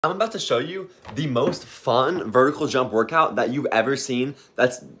I'm about to show you the most fun vertical jump workout that you've ever seen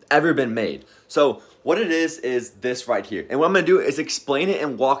that's ever been made. So what it is this right here. And what I'm gonna do is explain it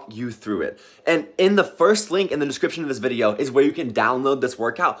and walk you through it. And in the first link in the description of this video is where you can download this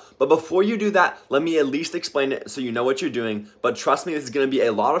workout. But before you do that, let me at least explain it so you know what you're doing. But trust me, this is gonna be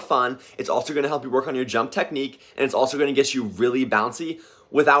a lot of fun. It's also gonna help you work on your jump technique, and it's also gonna get you really bouncy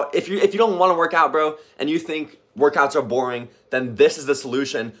without, if you don't wanna work out, bro, and you think workouts are boring, then this is the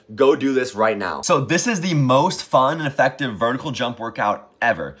solution. Go do this right now. So this is the most fun and effective vertical jump workout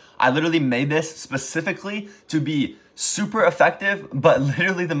ever. I literally made this specifically to be super effective, but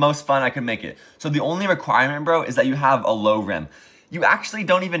literally the most fun I could make it. So the only requirement, bro, is that you have a low rim. You actually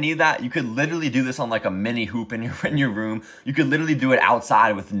don't even need that. You could literally do this on like a mini hoop in your room. You could literally do it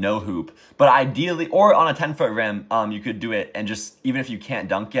outside with no hoop. But ideally, or on a 10-foot rim, you could do it and just, even if you can't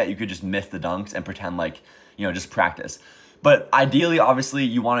dunk yet, you could just miss the dunks and pretend like, you know, just practice. But ideally, obviously,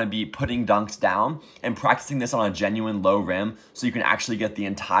 you want to be putting dunks down and practicing this on a genuine low rim so you can actually get the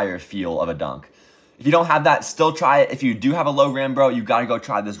entire feel of a dunk. If you don't have that, still try it. If you do have a low rim, bro, you got to go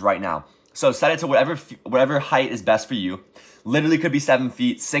try this right now. So set it to whatever height is best for you. Literally could be 7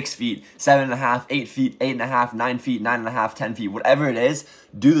 feet, 6 feet, 7.5, 8 feet, 8.5, 9 feet, 9.5, 10 feet, whatever it is,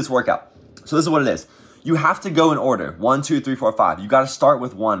 do this workout. So this is what it is. You have to go in order, 1, 2, 3, 4, 5. You got to start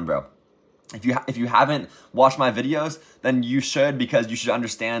with 1, bro. If you haven't watched my videos, then you should, because you should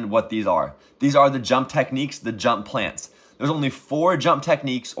understand what these are. These are the jump techniques, the jump plants. There's only 4 jump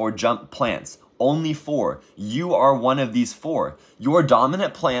techniques or jump plants. Only 4. You are one of these 4. Your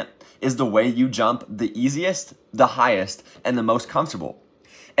dominant plant is the way you jump the easiest, the highest, and the most comfortable.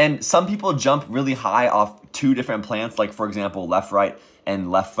 And some people jump really high off 2 different plants, like for example, left, right, and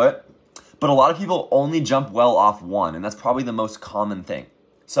left foot. But a lot of people only jump well off 1, and that's probably the most common thing.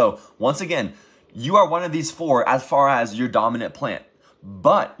 So once again, you are one of these 4 as far as your dominant plant,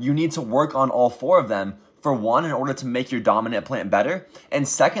 but you need to work on all 4 of them, for 1, in order to make your dominant plant better, and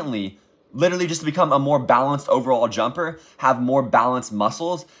secondly, literally just to become a more balanced overall jumper, have more balanced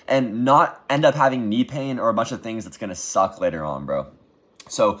muscles, and not end up having knee pain or a bunch of things that's gonna suck later on, bro.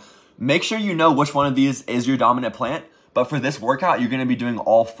 So make sure you know which one of these is your dominant plant. But for this workout, you're gonna be doing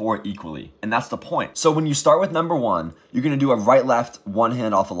all 4 equally, and that's the point. So when you start with number 1, you're gonna do a right-left, 1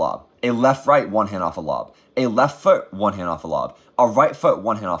 hand off a lob, a left-right, 1 hand off a lob, a left foot, 1 hand off a lob, a right foot,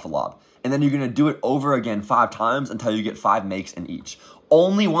 1 hand off a lob. And then you're gonna do it over again 5 times until you get 5 makes in each.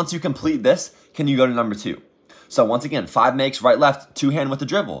 Only once you complete this can you go to number 2. So once again, 5 makes right, left, 2 hand with the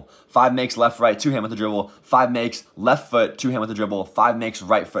dribble. 5 makes left, right, 2 hand with the dribble. 5 makes left foot, 2 hand with the dribble. 5 makes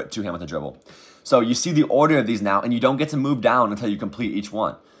right foot, 2 hand with the dribble. So you see the order of these now, and you don't get to move down until you complete each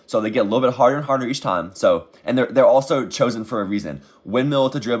one. So they get a little bit harder and harder each time. So, and they're also chosen for a reason. Windmill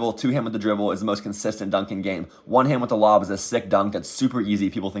with the dribble, 2 hand with the dribble is the most consistent dunking game. 1 hand with the lob is a sick dunk that's super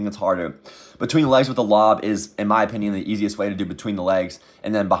easy. People think it's harder. Between the legs with the lob is, in my opinion, the easiest way to do between the legs.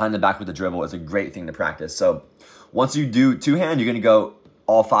 And then behind the back with the dribble is a great thing to practice. So once you do 2 hand, you're gonna go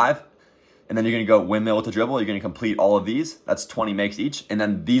all 5. And then you're gonna go windmill with the dribble. You're gonna complete all of these. That's 20 makes each. And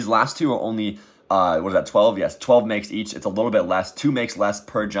then these last 2 are only, what is that, 12? Yes, 12 makes each. It's a little bit less, 2 makes less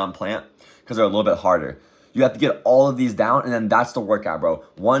per jump plant because they're a little bit harder. You have to get all of these down, and then that's the workout, bro.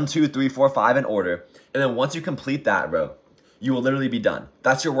 1, 2, 3, 4, 5 in order. And then once you complete that, bro, you will literally be done.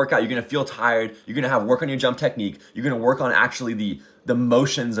 That's your workout. You're gonna feel tired. You're gonna have work on your jump technique. You're gonna work on actually the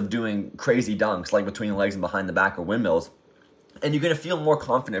motions of doing crazy dunks, like between the legs and behind the back or windmills. And you're gonna feel more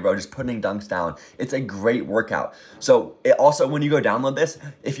confident, bro, just putting dunks down. It's a great workout. So also, when you go download this,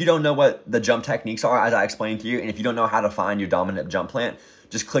 if you don't know what the jump techniques are, as I explained to you, and if you don't know how to find your dominant jump plant,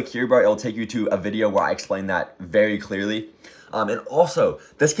 just click here, bro. It'll take you to a video where I explain that very clearly. And also,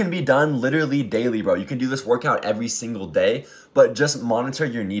 this can be done literally daily, bro. You can do this workout every single day, but just monitor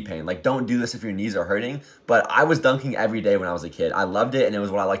your knee pain. Like, don't do this if your knees are hurting. But I was dunking every day when I was a kid. I loved it, and it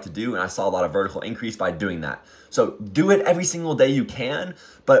was what I like to do, and I saw a lot of vertical increase by doing that. So do it every single day you can,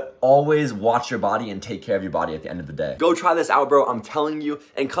 but always watch your body and take care of your body at the end of the day. Go try this out, bro. I'm telling you,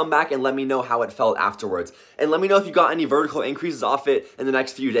 and come back and let me know how it felt afterwards. And let me know if you got any vertical increases off it in the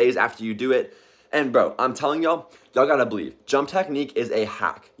next few days after you do it. And bro, I'm telling y'all gotta believe, jump technique is a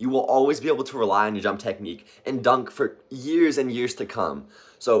hack. You will always be able to rely on your jump technique and dunk for years and years to come.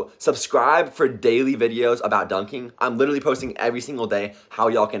 So subscribe for daily videos about dunking. I'm literally posting every single day how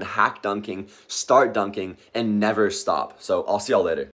y'all can hack dunking, start dunking, and never stop. So I'll see y'all later.